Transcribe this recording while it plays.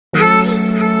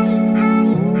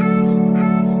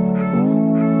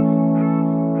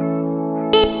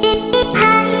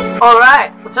Alright,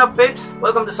 what's up peeps?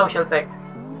 Welcome to Social Tech.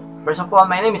 First of all,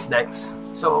 my name is Dex.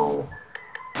 So,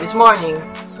 this morning,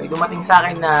 may dumating sa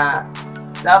akin na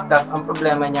laptop, ang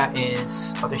problema niya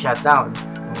is auto-shutdown.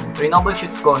 Yung troubleshoot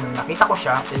ko, nung nakita ko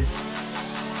siya, is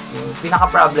yung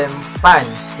pinaka-problem, fan.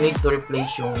 Need to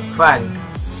replace yung fan.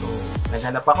 So,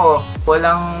 naghanap ako,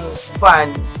 walang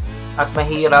fan at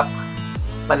mahirap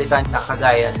palitan na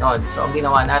kagaya nun. So, ang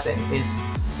ginawa natin is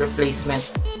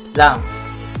replacement lang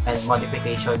and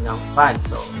modification ng fan.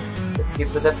 So, let's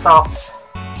skip to the talks.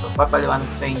 So, papaliwanag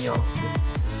ko sa inyo.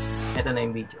 Ito na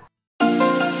yung video.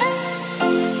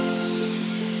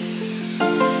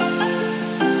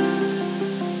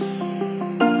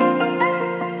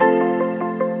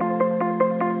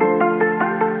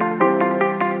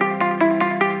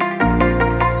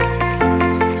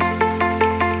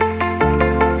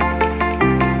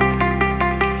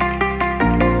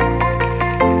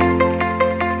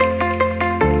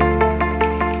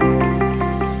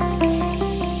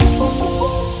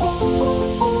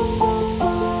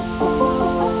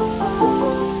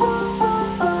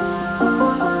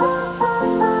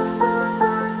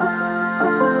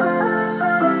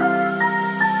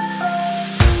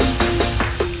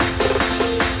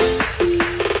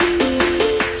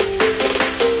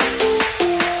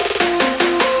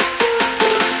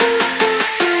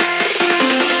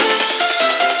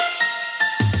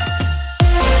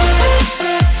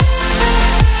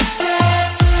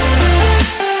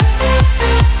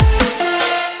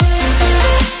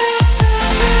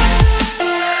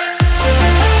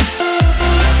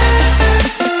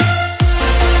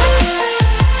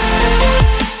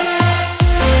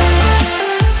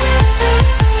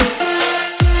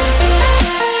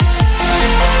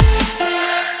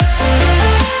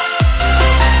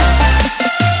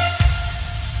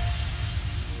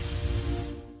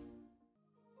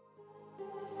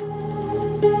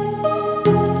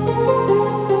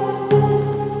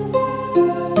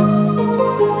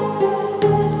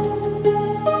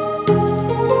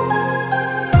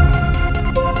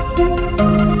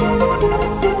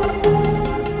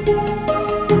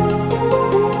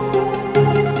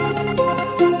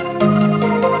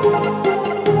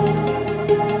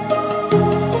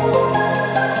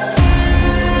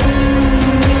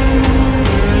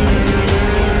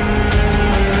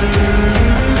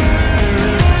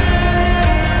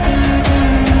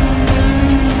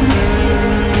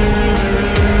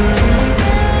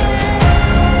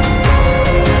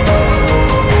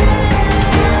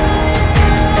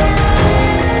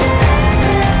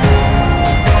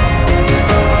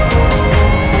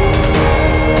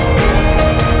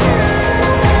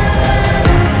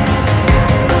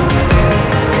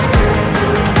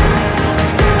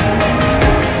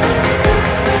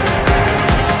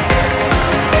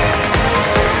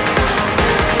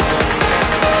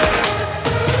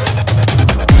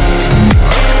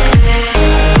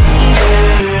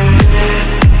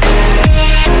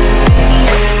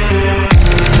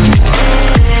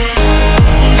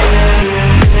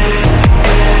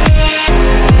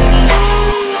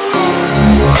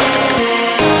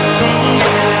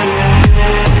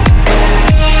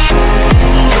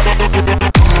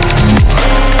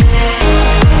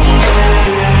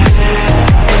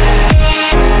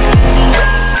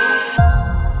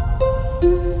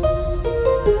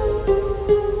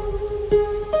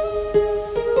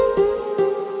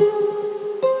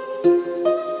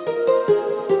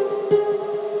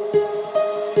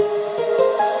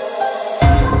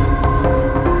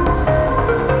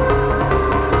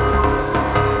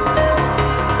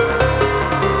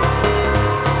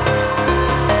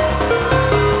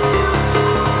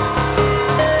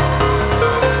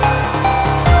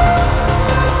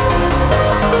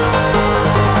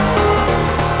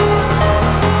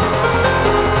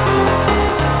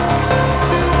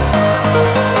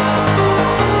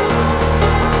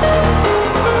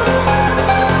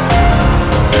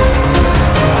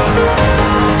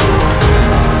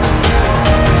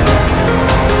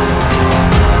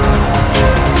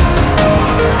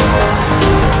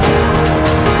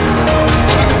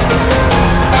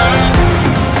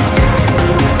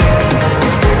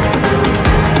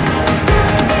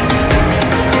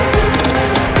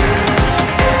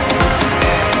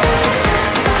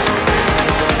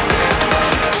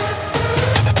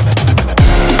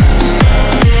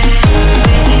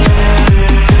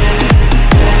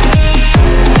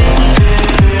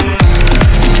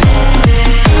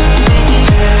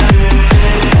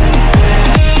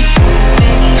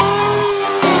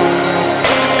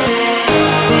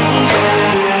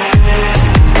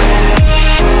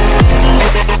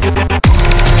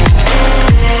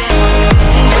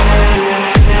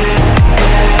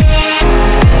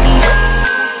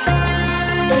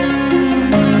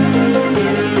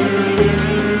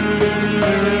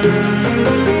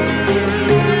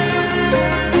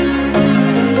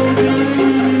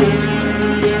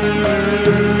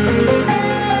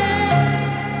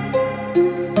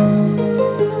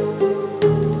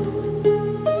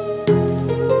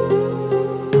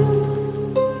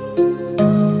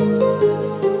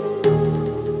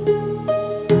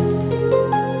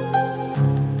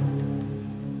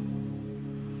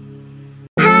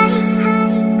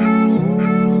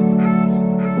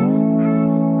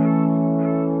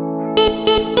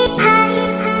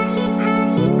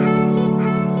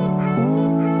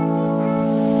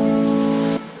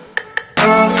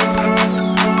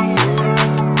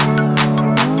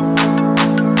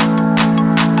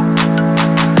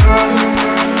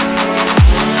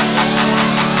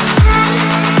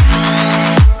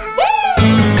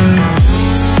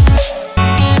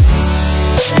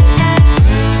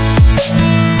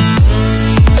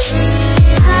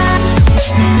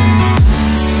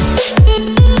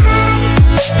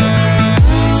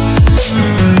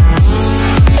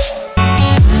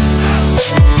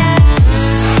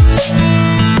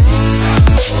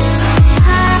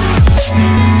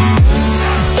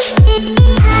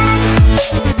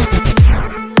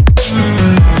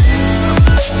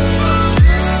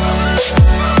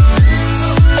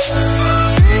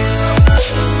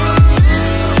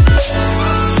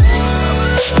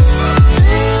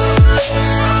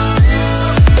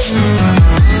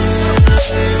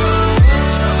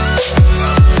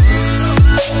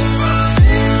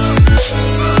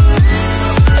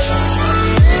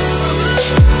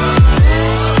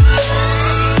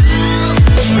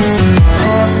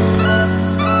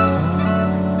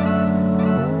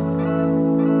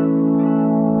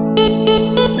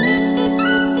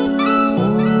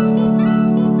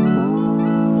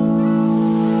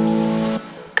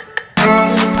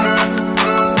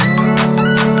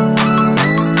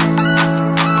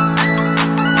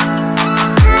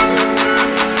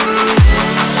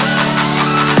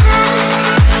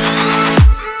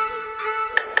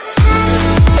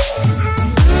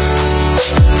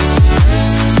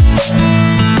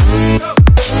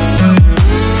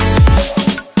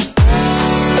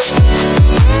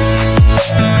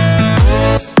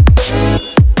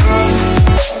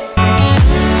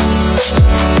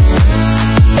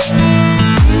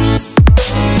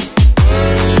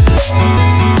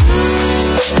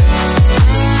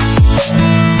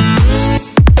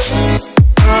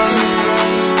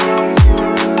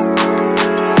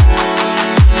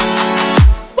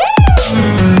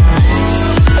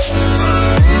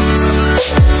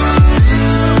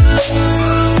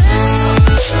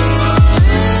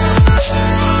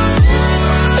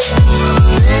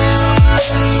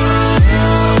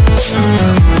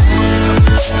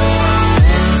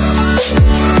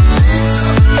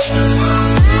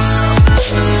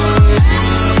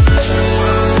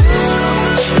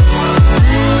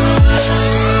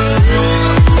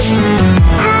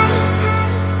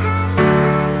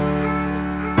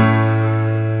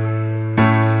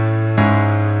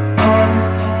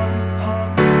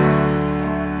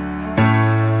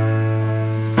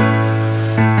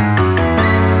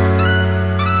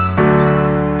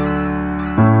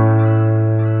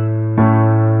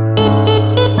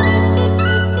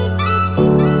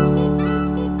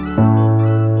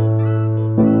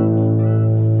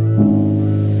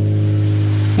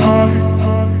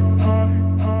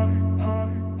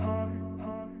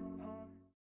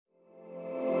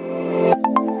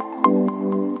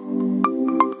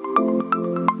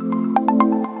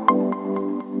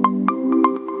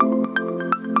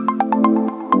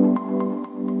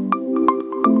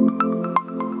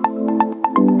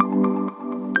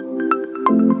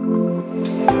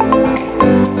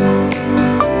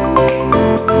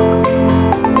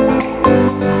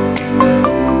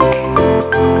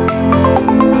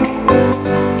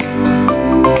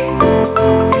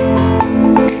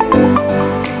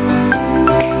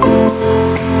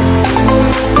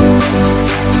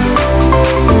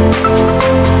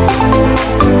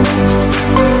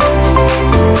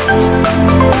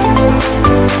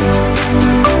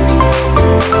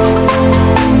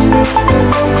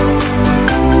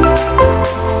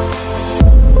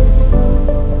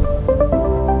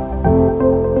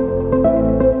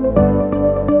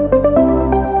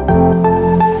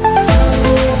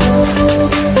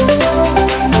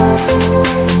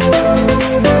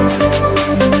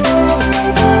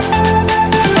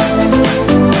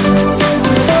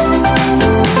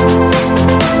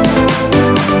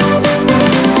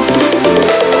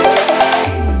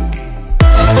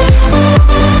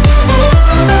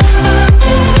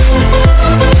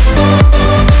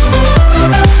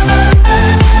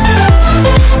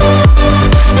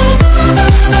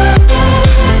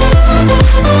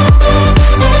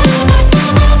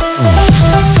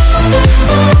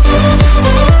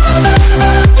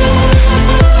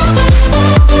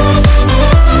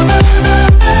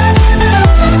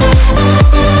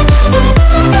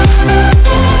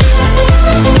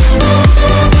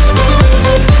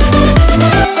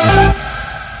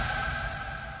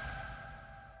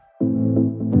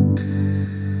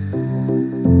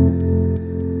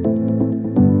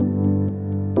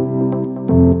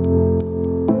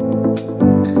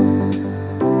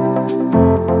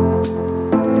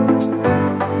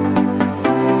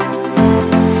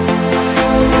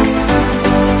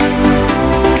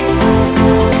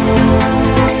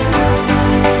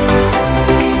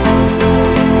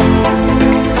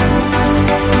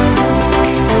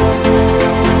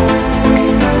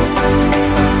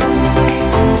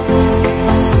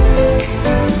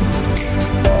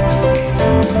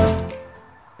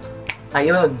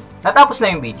 Ayun, natapos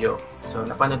na yung video. So,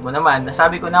 napanood mo naman.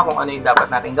 Nasabi ko na kung ano yung dapat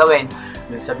natin gawin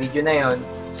dun sa video na yun.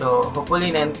 So,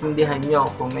 hopefully, naintindihan nyo.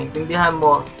 Kung naintindihan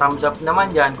mo, thumbs up naman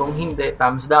dyan. Kung hindi,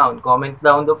 thumbs down. Comment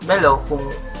down below kung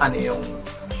ano yung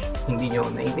hindi nyo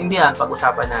naintindihan.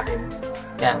 Pag-usapan natin.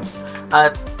 Yan.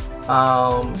 At,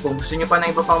 kung gusto nyo pa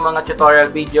ng iba pang mga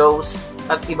tutorial videos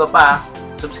at iba pa,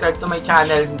 subscribe to my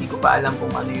channel. Hindi ko pa alam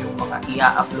kung ano yung mga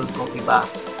i-upload kong iba.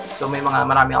 So,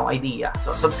 marami akong idea.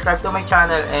 So, subscribe to my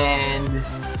channel and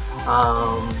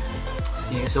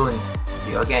see you soon.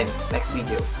 See you again next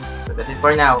video. So, that's it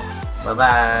for now.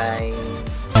 Bye-bye!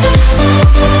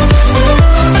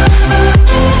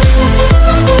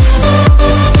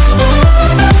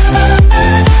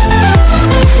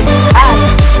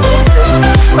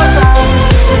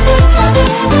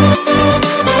 Bye-bye!